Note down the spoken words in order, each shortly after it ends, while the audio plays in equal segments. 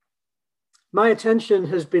My attention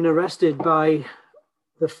has been arrested by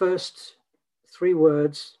the first three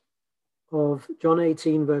words of John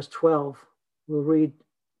 18, verse 12. We'll read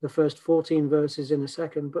the first 14 verses in a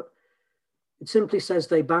second, but it simply says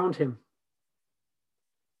they bound him.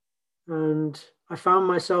 And I found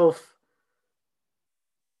myself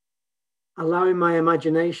allowing my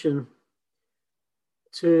imagination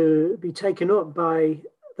to be taken up by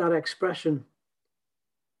that expression.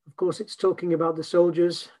 Of course, it's talking about the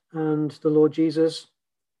soldiers and the Lord Jesus.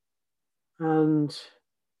 And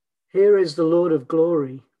here is the Lord of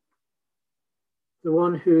glory, the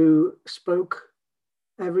one who spoke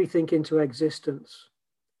everything into existence.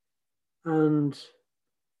 And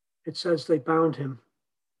it says they bound him.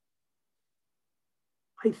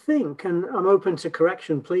 I think, and I'm open to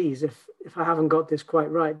correction, please, if I haven't got this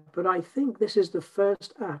quite right, but I think this is the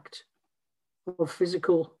first act of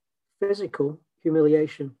physical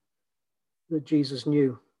humiliation that Jesus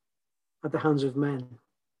knew at the hands of men.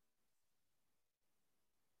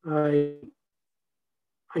 I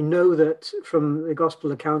know that from the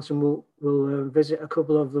gospel accounts, and we'll visit a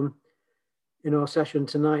couple of them in our session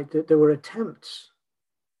tonight, that there were attempts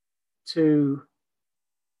to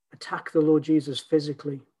attack the Lord Jesus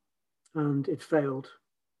physically, and it failed.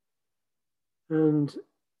 And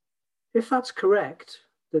if that's correct,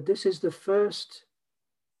 that this is the first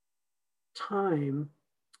time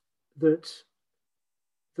that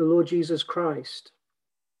the Lord Jesus Christ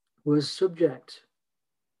was subject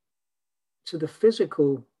to the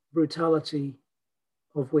physical brutality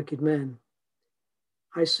of wicked men,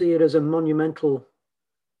 I see it as a monumental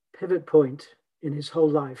pivot point in his whole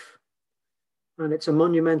life. And it's a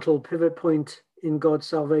monumental pivot point in God's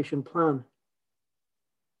salvation plan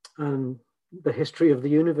and the history of the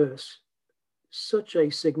universe. Such a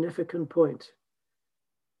significant point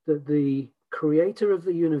that the creator of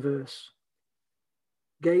the universe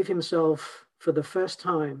gave himself for the first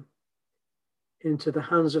time into the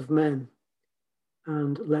hands of men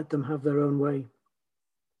and let them have their own way.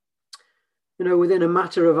 You know, within a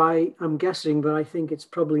matter of, I'm guessing, but I think it's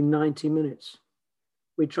probably 90 minutes,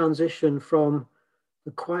 we transition from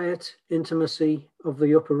the quiet intimacy of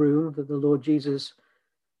the upper room that the Lord Jesus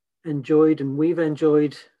enjoyed and we've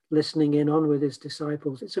enjoyed listening in on with his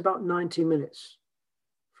disciples. It's about 90 minutes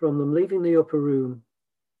from them leaving the upper room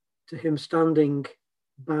to him standing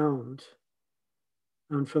bound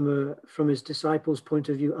and from his disciples' point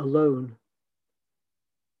of view alone.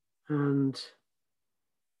 And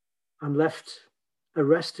I'm left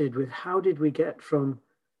arrested with how did we get from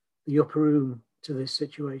the upper room to this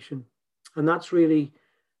situation? And that's really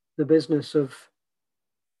the business of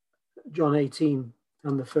John 18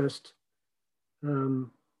 and the first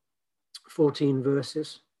 14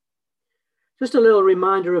 verses. Just a little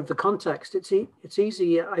reminder of the context. It's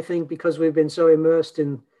easy, I think, because we've been so immersed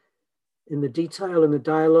in the detail and the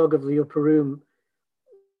dialogue of the upper room.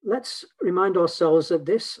 Let's remind ourselves that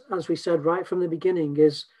this, as we said right from the beginning,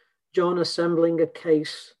 is John assembling a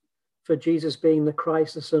case for Jesus being the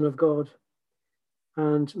Christ, the Son of God,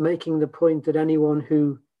 and making the point that anyone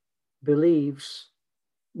who believes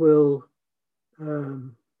will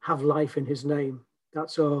have life in his name.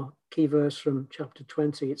 That's our key verse from chapter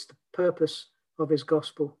 20. It's the purpose of his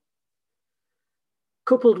gospel.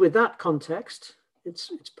 Coupled with that context, it's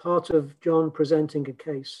part of John presenting a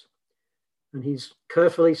case. And he's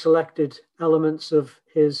carefully selected elements of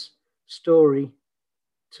his story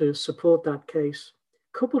to support that case.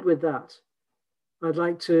 Coupled with that, I'd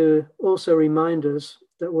like to also remind us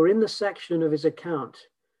that we're in the section of his account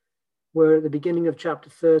where at the beginning of chapter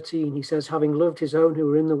 13, he says, having loved his own who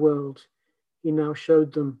were in the world, he now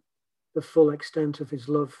showed them the full extent of his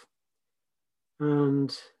love.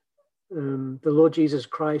 And the Lord Jesus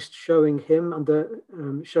Christ showing him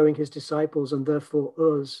and showing his disciples and therefore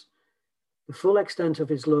us the full extent of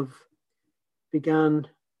his love began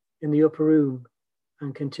in the upper room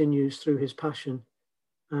and continues through his passion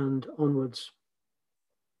and onwards.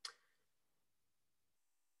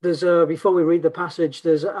 There's before we read the passage,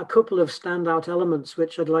 there's a couple of standout elements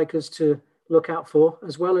which I'd like us to look out for,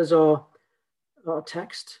 as well as our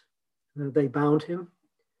text. They bound him.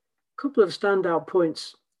 A couple of standout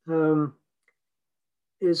points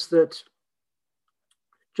is that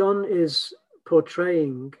John is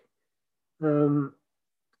portraying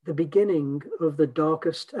the beginning of the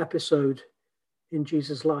darkest episode in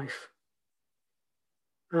Jesus' life.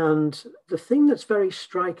 And the thing that's very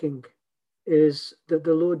striking is that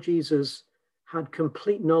the Lord Jesus had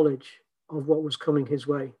complete knowledge of what was coming his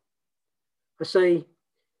way. I say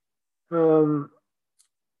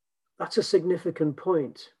that's a significant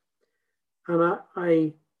point. And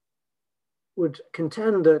I would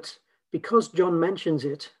contend that because John mentions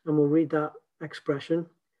it, and we'll read that expression,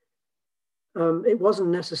 it wasn't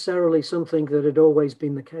necessarily something that had always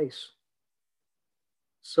been the case.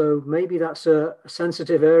 So maybe that's a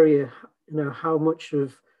sensitive area, how much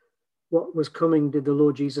of what was coming did the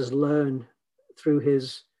Lord Jesus learn through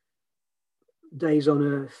his days on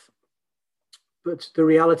earth. But the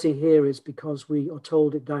reality here is, because we are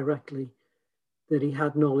told it directly, that he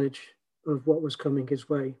had knowledge of what was coming his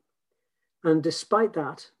way. And despite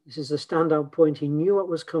that, this is a standout point, he knew what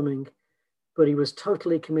was coming, but he was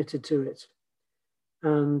totally committed to it.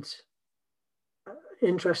 And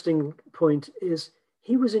interesting point is,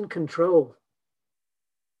 he was in control.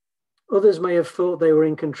 Others may have thought they were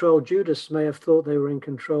in control. Judas may have thought they were in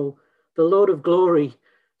control. The Lord of glory,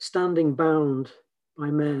 standing bound by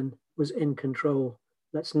men, was in control.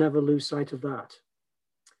 Let's never lose sight of that.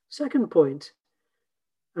 Second point,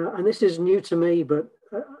 and this is new to me, but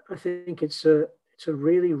I think it's a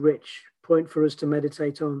really rich point for us to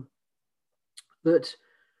meditate on, that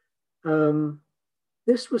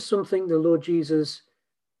this was something the Lord Jesus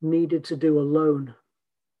needed to do alone.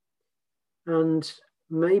 And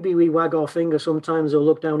maybe we wag our finger sometimes or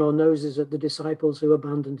look down our noses at the disciples who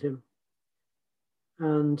abandoned him.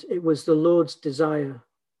 And it was the Lord's desire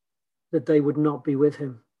that they would not be with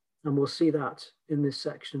him. And we'll see that in this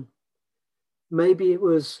section. Maybe it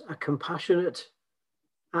was a compassionate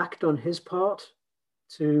act on his part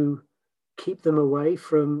to keep them away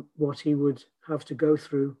from what he would have to go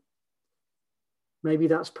through. Maybe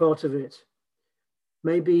that's part of it.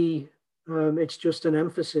 Maybe it's just an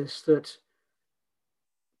emphasis that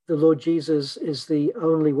the Lord Jesus is the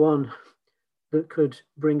only one that could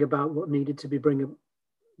bring about what needed to be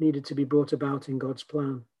brought about in God's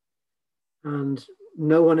plan. And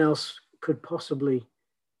no one else could possibly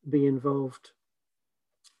be involved.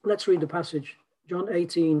 Let's read the passage. John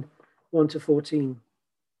 18, 1-14.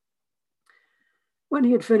 When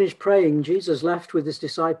he had finished praying, Jesus left with his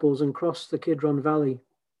disciples and crossed the Kidron Valley.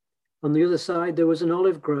 On the other side, there was an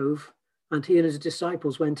olive grove, and he and his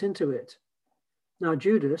disciples went into it. Now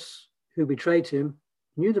Judas, who betrayed him,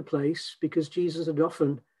 knew the place because Jesus had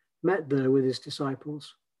often met there with his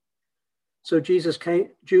disciples. So Judas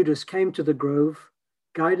came to the grove,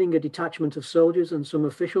 guiding a detachment of soldiers and some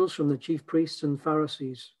officials from the chief priests and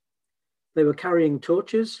Pharisees. They were carrying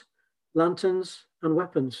torches, lanterns, and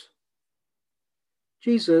weapons.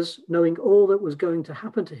 Jesus, knowing all that was going to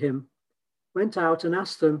happen to him, went out and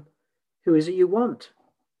asked them, "Who is it you want?"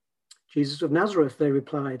 "Jesus of Nazareth," they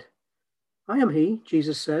replied. "I am he,"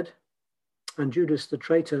 Jesus said, and Judas the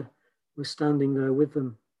traitor was standing there with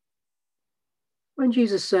them. When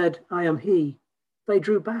Jesus said, "I am he," they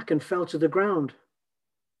drew back and fell to the ground.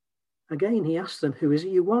 Again he asked them, "Who is it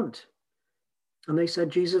you want?" And they said,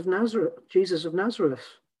 Jesus of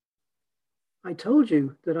Nazareth. "I told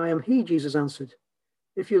you that I am he," Jesus answered.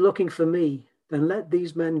 "If you're looking for me, then let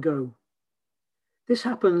these men go." This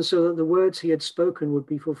happened so that the words he had spoken would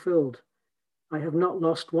be fulfilled. "I have not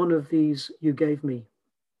lost one of these you gave me."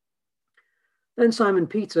 Then Simon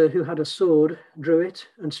Peter, who had a sword, drew it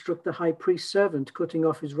and struck the high priest's servant, cutting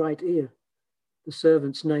off his right ear. The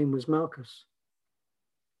servant's name was Malchus.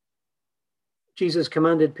 Jesus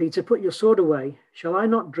commanded Peter, "Put your sword away. Shall I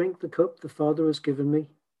not drink the cup the Father has given me?"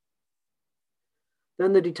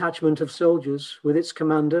 Then the detachment of soldiers, with its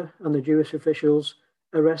commander and the Jewish officials,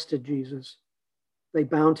 arrested Jesus. They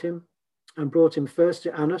bound him and brought him first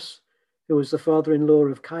to Annas, who was the father-in-law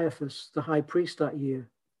of Caiaphas, the high priest that year.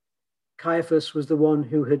 Caiaphas was the one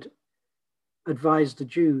who had advised the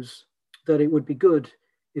Jews that it would be good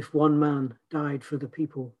if one man died for the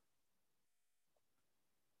people.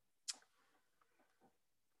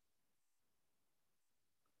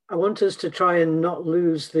 I want us to try and not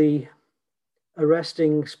lose the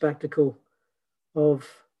arresting spectacle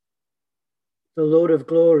of the Lord of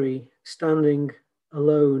glory standing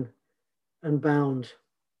alone and bound.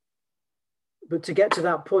 But to get to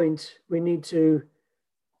that point, we need to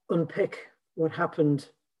unpick what happened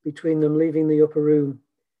between them leaving the upper room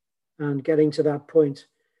and getting to that point.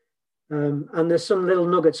 And there's some little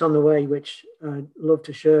nuggets on the way which I'd love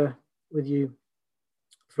to share with you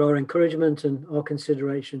for our encouragement and our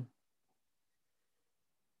consideration.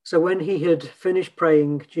 So when he had finished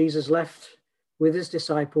praying, Jesus left with his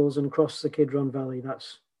disciples and crossed the Kidron Valley.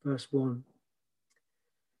 That's verse 1.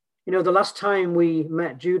 You know, the last time we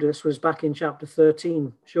met Judas was back in chapter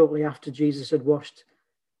 13, shortly after Jesus had washed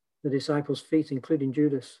the disciples' feet, including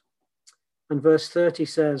Judas. And verse 30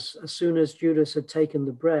 says, as soon as Judas had taken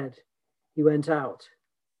the bread, he went out,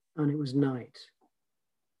 and it was night.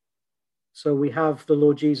 So we have the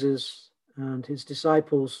Lord Jesus and his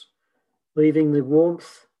disciples leaving the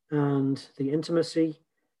warmth and the intimacy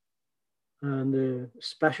and the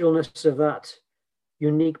specialness of that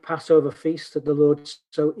unique Passover feast that the Lord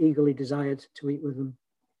so eagerly desired to eat with them.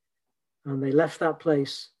 And they left that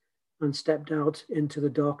place and stepped out into the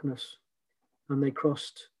darkness, and they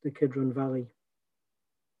crossed the Kidron Valley.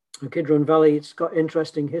 The Kidron Valley, it's got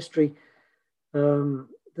interesting history.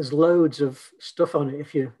 There's loads of stuff on it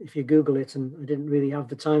if you Google it, and I didn't really have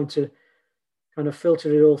the time to kind of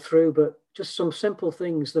filter it all through, but just some simple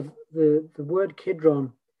things. The word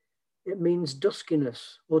Kidron, it means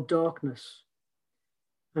duskiness or darkness.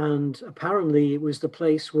 And apparently it was the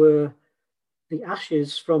place where the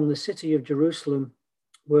ashes from the city of Jerusalem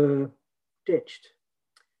were ditched.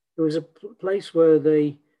 It was a place where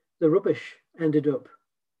the rubbish ended up.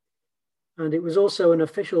 And it was also an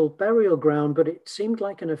official burial ground, but it seemed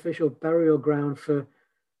like an official burial ground for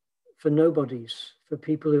nobodies, for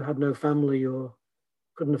people who had no family or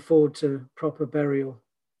couldn't afford to proper burial.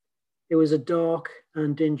 It was a dark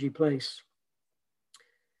and dingy place.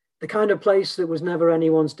 The kind of place that was never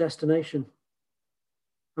anyone's destination.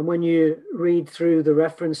 And when you read through the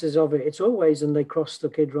references of it, it's always, and they cross the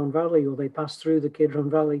Kidron Valley or they pass through the Kidron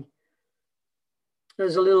Valley.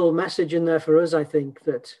 There's a little message in there for us, I think,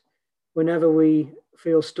 that whenever we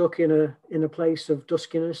feel stuck in a place of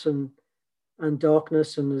duskiness and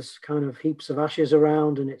darkness, and there's kind of heaps of ashes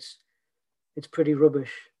around, and it's pretty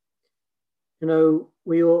rubbish,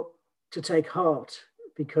 we ought to take heart,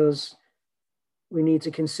 because we need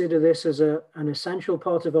to consider this as an essential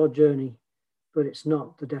part of our journey, but it's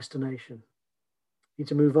not the destination. We need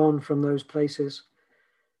to move on from those places.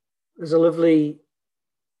 There's a lovely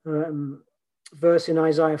verse in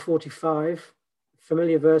Isaiah 45,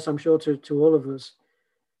 familiar verse, I'm sure, to all of us,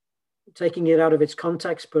 taking it out of its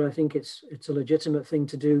context, but I think it's a legitimate thing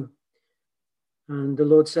to do. And the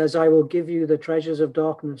Lord says, I will give you the treasures of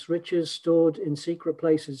darkness, riches stored in secret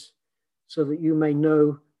places, so that you may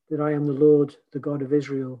know that I am the Lord, the God of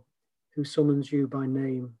Israel, who summons you by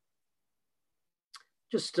name.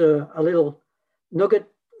 Just a little nugget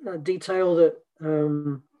detail that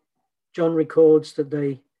John records, that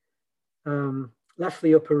they left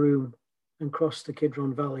the upper room and crossed the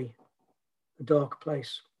Kidron Valley, a dark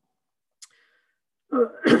place.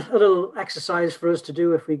 A little exercise for us to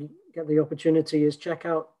do if we get the opportunity is check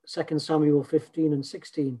out 2 Samuel 15 and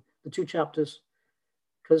 16, the two chapters,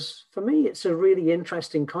 because for me it's a really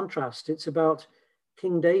interesting contrast. It's about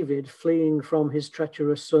King David fleeing from his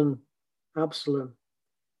treacherous son Absalom,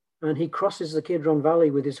 and he crosses the Kidron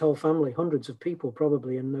Valley with his whole family, hundreds of people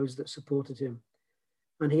probably, and those that supported him,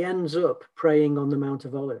 and he ends up praying on the Mount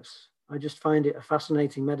of Olives. I just find it a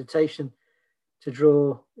fascinating meditation to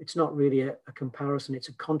draw. It's not really a comparison, it's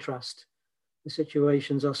a contrast. The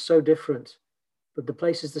situations are so different, but the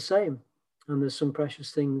place is the same, and there's some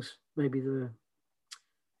precious things maybe there.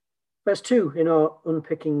 Verse 2 in our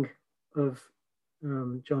unpicking of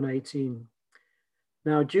John 18.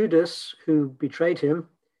 Now Judas, who betrayed him,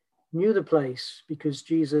 knew the place because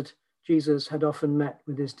Jesus had often met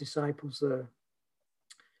with his disciples there.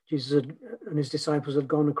 Jesus and his disciples had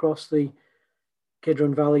gone across the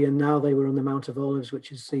Kidron Valley, and now they were on the Mount of Olives,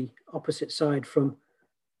 which is the opposite side from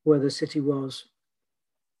where the city was.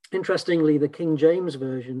 Interestingly, the King James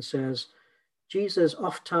Version says, Jesus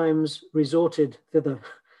ofttimes resorted thither.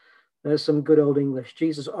 There's some good old English.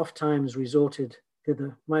 Jesus ofttimes resorted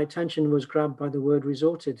thither. My attention was grabbed by the word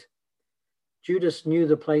resorted. Judas knew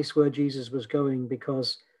the place where Jesus was going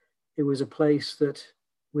because it was a place that,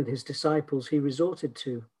 with his disciples, he resorted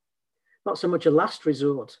to. Not so much a last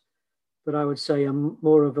resort, but I would say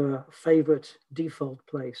more of a favorite default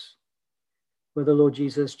place where the Lord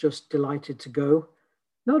Jesus just delighted to go.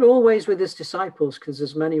 Not always with his disciples, because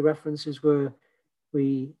there's many references where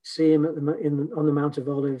we see him on the Mount of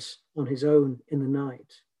Olives on his own in the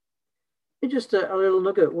night. It's just a little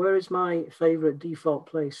nugget. Where is my favorite default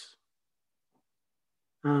place?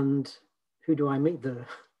 And who do I meet there?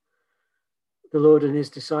 The Lord and his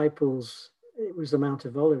disciples, it was the Mount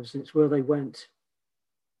of Olives, and it's where they went.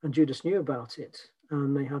 And Judas knew about it,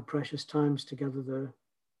 and they had precious times together there.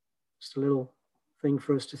 Just a little thing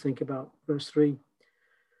for us to think about. Verse 3.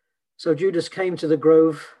 So Judas came to the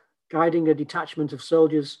grove, guiding a detachment of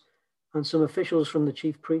soldiers and some officials from the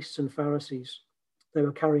chief priests and Pharisees. They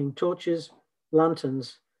were carrying torches,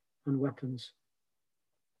 lanterns, and weapons.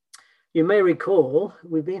 You may recall,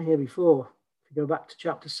 we've been here before. If you go back to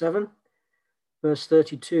chapter 7, verse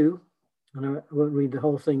 32, and I won't read the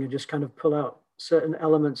whole thing, I just kind of pull out certain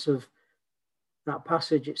elements of that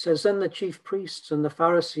passage. It says, then the chief priests and the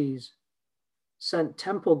Pharisees sent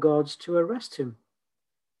temple guards to arrest him.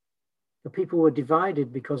 The people were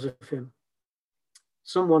divided because of him.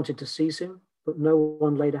 Some wanted to seize him, but no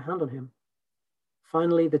one laid a hand on him.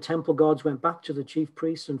 Finally, the temple guards went back to the chief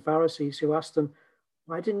priests and Pharisees, who asked them,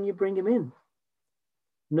 "Why didn't you bring him in?"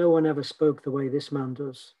 "No one ever spoke the way this man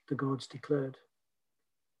does," the guards declared.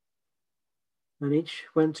 And each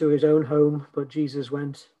went to his own home, but Jesus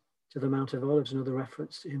went to the Mount of Olives, another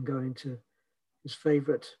reference to him going to his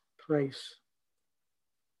favorite place.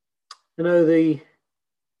 You know, the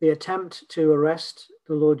attempt to arrest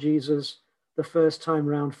the Lord Jesus the first time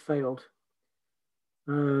round failed.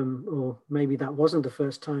 Or maybe that wasn't the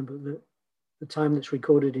first time, but the time that's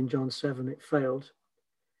recorded in John 7, it failed.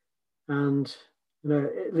 And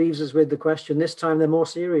it leaves us with the question, this time they're more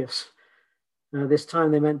serious. This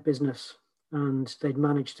time they meant business, and they'd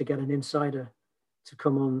managed to get an insider to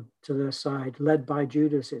come on to their side, led by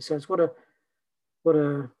Judas. It says, what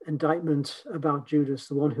a indictment about Judas,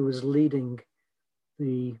 the one who was leading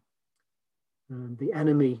the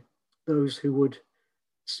enemy, those who would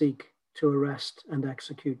seek to arrest and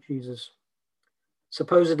execute Jesus.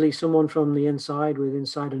 Supposedly someone from the inside with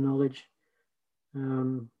insider knowledge.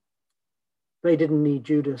 They didn't need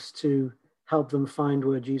Judas to help them find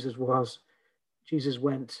where Jesus was. Jesus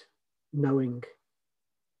went knowing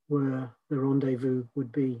where the rendezvous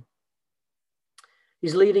would be.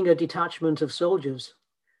 He's leading a detachment of soldiers,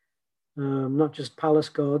 not just palace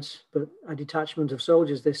guards, but a detachment of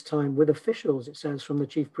soldiers this time with officials, it says, from the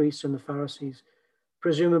chief priests and the Pharisees,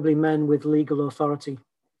 presumably men with legal authority,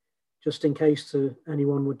 just in case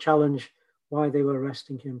anyone would challenge why they were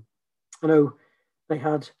arresting him. I know they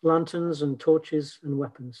had lanterns and torches and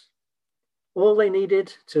weapons. All they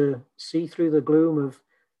needed to see through the gloom of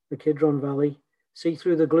the Kidron Valley, see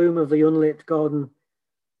through the gloom of the unlit garden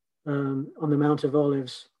on the Mount of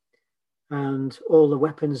Olives, and all the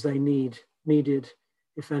weapons they needed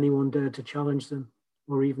if anyone dared to challenge them,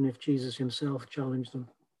 or even if Jesus himself challenged them.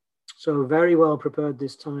 So very well prepared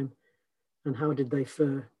this time. And how did they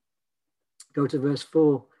fare? Go to verse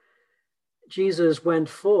 4. Jesus went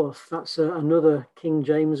forth. That's another King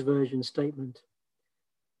James Version statement.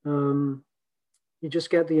 You just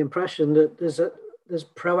get the impression that there's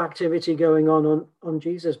proactivity going on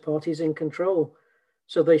Jesus' part. He's in control.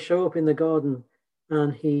 So they show up in the garden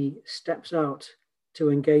and he steps out to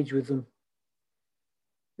engage with them.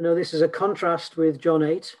 This is a contrast with John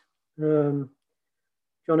 8.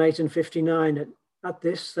 John 8 and 59. At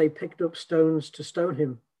this, they picked up stones to stone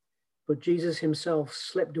him, but Jesus himself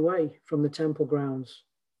slipped away from the temple grounds.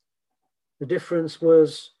 The difference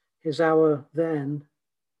was his hour then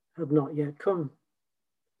had not yet come.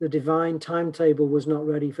 The divine timetable was not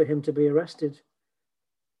ready for him to be arrested.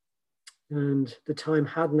 And the time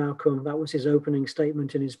had now come. That was his opening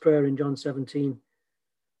statement in his prayer in John 17.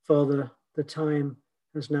 Father, the time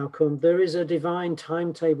has now come. There is a divine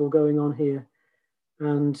timetable going on here.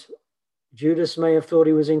 And Judas may have thought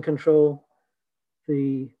he was in control.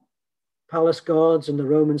 The palace guards and the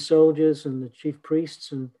Roman soldiers and the chief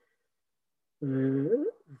priests and the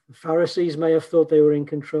Pharisees may have thought they were in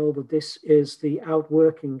control, but this is the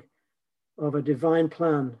outworking of a divine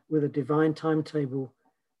plan with a divine timetable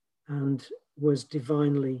and was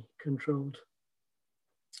divinely controlled.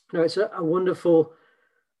 Now, it's a wonderful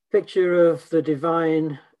picture of the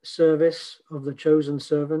divine service of the chosen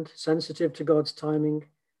servant, sensitive to God's timing,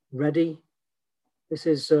 ready. This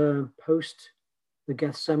is post the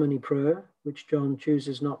Gethsemane prayer, which John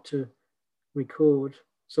chooses not to record.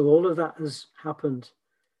 So all of that has happened,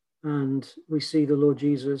 and we see the Lord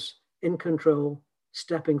Jesus in control,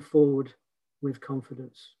 stepping forward with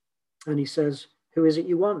confidence. And he says, "Who is it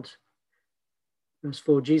you want?" Verse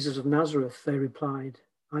 4, Jesus of Nazareth, they replied.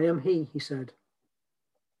 "I am he," he said.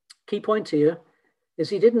 Key point here is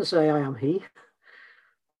he didn't say, "I am he."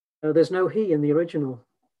 There's no he in the original.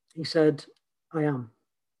 He said, "I am."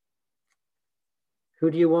 Who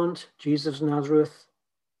do you want? Jesus of Nazareth.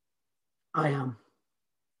 I am.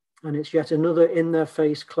 And it's yet another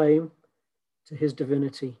in-their-face claim to his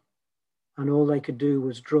divinity. And all they could do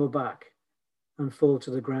was draw back and fall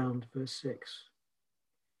to the ground, verse 6.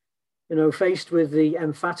 Faced with the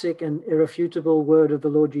emphatic and irrefutable word of the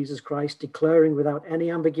Lord Jesus Christ, declaring without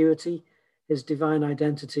any ambiguity his divine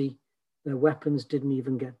identity, their weapons didn't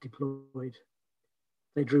even get deployed.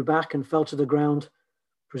 They drew back and fell to the ground,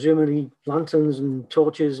 presumably lanterns and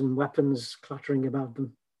torches and weapons clattering about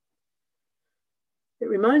them. It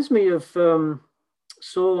reminds me of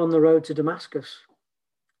Saul on the road to Damascus.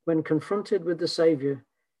 When confronted with the Savior,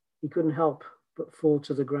 he couldn't help but fall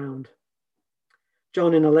to the ground.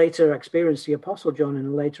 John, in a later experience, the Apostle John, in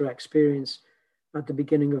a later experience at the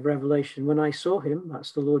beginning of Revelation, when I saw him,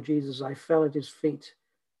 that's the Lord Jesus, I fell at his feet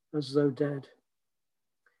as though dead.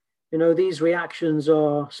 These reactions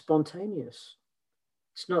are spontaneous.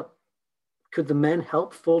 It's not Could the men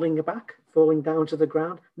help falling down to the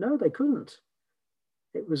ground? No, they couldn't.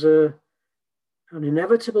 It was an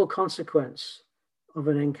inevitable consequence of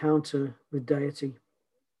an encounter with deity.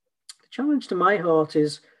 The challenge to my heart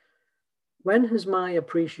is, when has my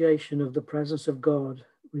appreciation of the presence of God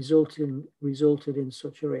resulted in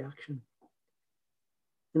such a reaction?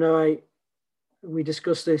 We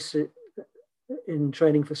discussed this in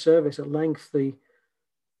Training for Service at length, the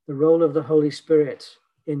role of the Holy Spirit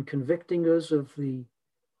in convicting us of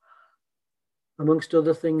amongst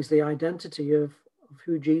other things, the identity of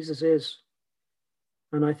who Jesus is.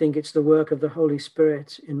 And I think it's the work of the Holy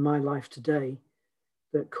Spirit in my life today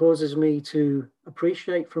that causes me to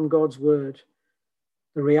appreciate from God's word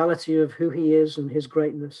the reality of who he is and his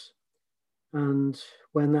greatness. And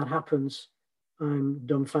when that happens, I'm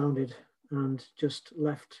dumbfounded and just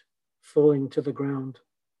left falling to the ground.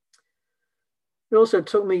 It also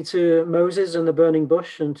took me to Moses and the burning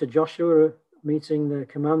bush, and to Joshua meeting the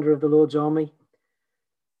commander of the Lord's army.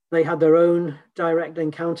 They had their own direct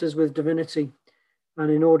encounters with divinity,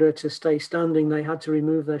 and in order to stay standing, they had to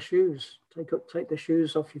remove their shoes. Take the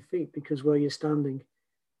shoes off your feet, because where you're standing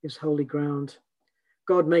is holy ground.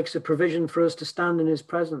 God makes a provision for us to stand in his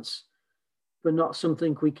presence, but not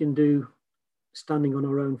something we can do standing on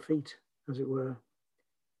our own feet, as it were.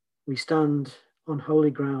 We stand on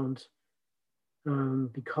holy ground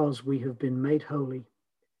because we have been made holy.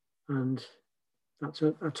 And that's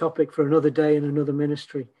a topic for another day in another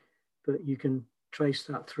ministry, but you can trace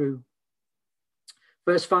that through.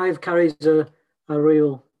 Verse 5 carries a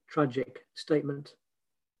real tragic statement.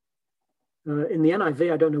 In the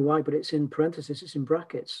NIV, I don't know why, but it's in parentheses, it's in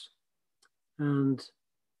brackets. And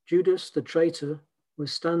Judas, the traitor,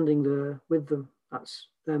 was standing there with them. That's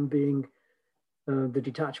them being the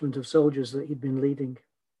detachment of soldiers that he'd been leading.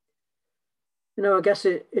 I guess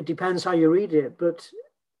it depends how you read it, but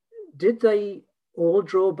did they all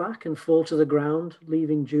draw back and fall to the ground,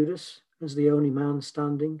 leaving Judas as the only man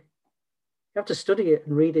standing? You have to study it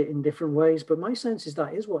and read it in different ways, but my sense is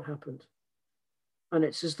that is what happened. And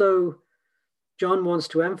it's as though John wants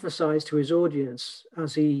to emphasize to his audience,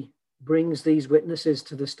 as he brings these witnesses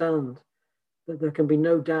to the stand, that there can be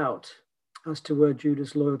no doubt as to where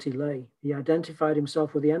Judas' loyalty lay. He identified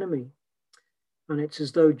himself with the enemy. And it's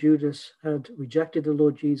as though Judas had rejected the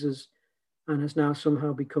Lord Jesus and has now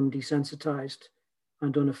somehow become desensitized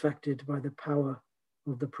and unaffected by the power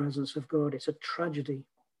of the presence of God. It's a tragedy.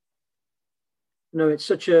 It's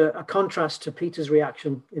such a contrast to Peter's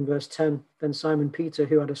reaction in verse 10. Then Simon Peter,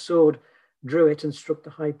 who had a sword, drew it and struck the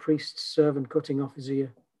high priest's servant, cutting off his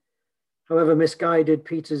ear. However misguided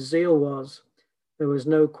Peter's zeal was, there was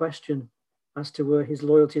no question as to where his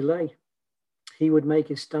loyalty lay. He would make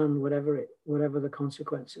his stand, whatever the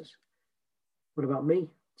consequences. What about me?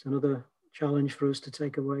 It's another challenge for us to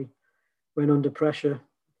take away. When under pressure,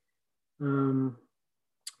 where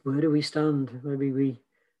do we stand? Maybe we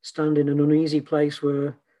stand in an uneasy place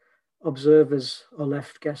where observers are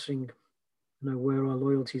left guessing, where our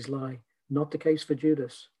loyalties lie. Not the case for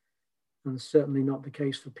Judas, and certainly not the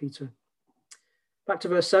case for Peter. Back to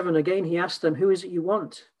verse 7, again he asked them, "Who is it you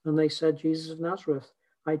want?" And they said, "Jesus of Nazareth."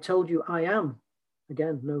 "I told you I am."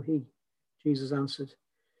 Again, no he. Jesus answered,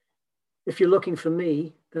 "If you're looking for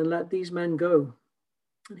me, then let these men go."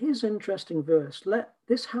 And here's an interesting verse.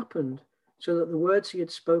 This happened so that the words he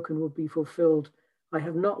had spoken would be fulfilled. "I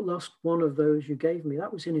have not lost one of those you gave me."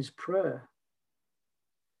 That was in his prayer.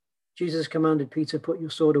 Jesus commanded Peter, "Put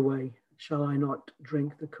your sword away. Shall I not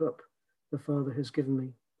drink the cup the Father has given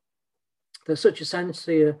me?" There's such a sense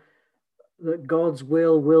here that God's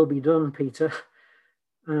will be done, Peter.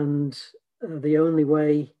 And the only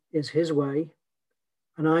way is his way.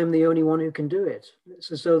 And I'm the only one who can do it.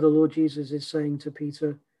 It's as though the Lord Jesus is saying to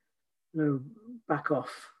Peter, "No, back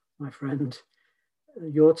off, my friend.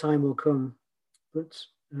 Your time will come, but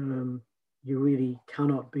you really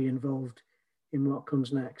cannot be involved in what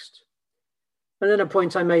comes next." And then a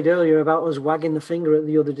point I made earlier about us wagging the finger at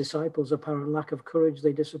the other disciples, apparent lack of courage,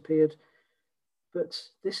 they disappeared. But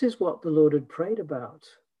this is what the Lord had prayed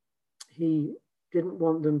about. He didn't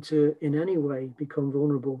want them to in any way become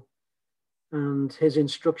vulnerable. And his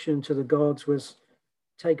instruction to the gods was,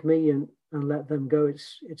 take me and let them go.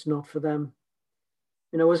 It's not for them.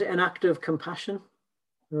 Was it an act of compassion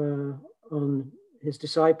on his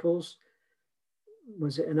disciples?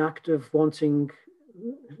 Was it an act of wanting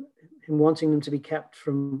them to be kept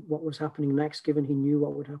from what was happening next, given he knew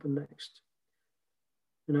what would happen next?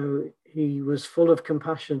 He was full of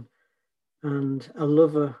compassion and a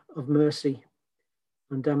lover of mercy,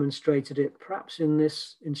 and demonstrated it perhaps in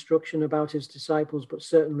this instruction about his disciples, but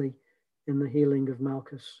certainly in the healing of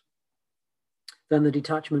Malchus. Then the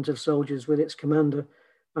detachment of soldiers with its commander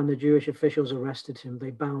and the Jewish officials arrested him.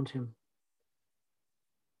 They bound him.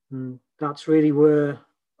 And that's really where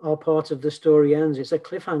our part of the story ends. It's a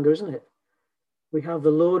cliffhanger, isn't it? We have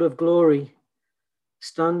the Lord of glory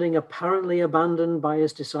standing apparently abandoned by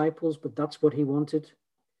his disciples, but that's what he wanted.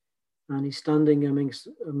 And he's standing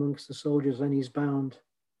amongst the soldiers and he's bound.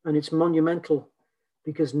 And it's monumental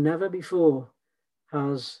because never before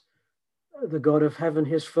has the God of heaven,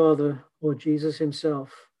 his Father, or Jesus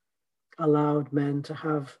himself allowed men to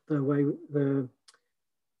have the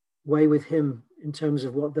way with him in terms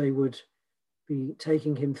of what they would be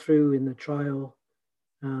taking him through in the trial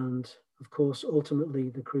and, of course, ultimately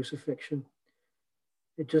the crucifixion.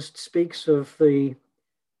 It just speaks of the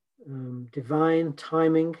divine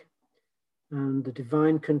timing and the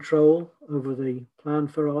divine control over the plan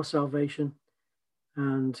for our salvation.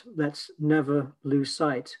 And let's never lose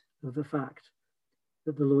sight of the fact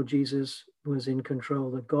that the Lord Jesus was in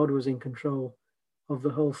control, that God was in control of the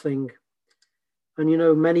whole thing. And, you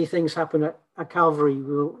know, many things happen at Calvary.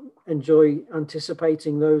 We'll enjoy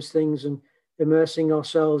anticipating those things and immersing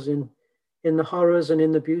ourselves in the horrors and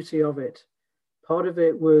in the beauty of it. Part of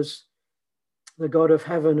it was the God of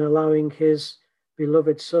heaven allowing his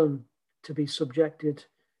beloved Son to be subjected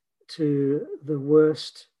to the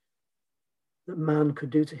worst that man could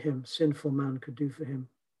do to him, sinful man could do for him.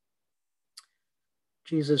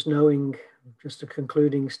 Jesus knowing, just a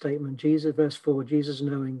concluding statement, Jesus, verse 4, Jesus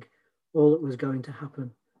knowing all that was going to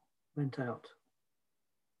happen, went out.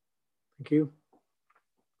 Thank you.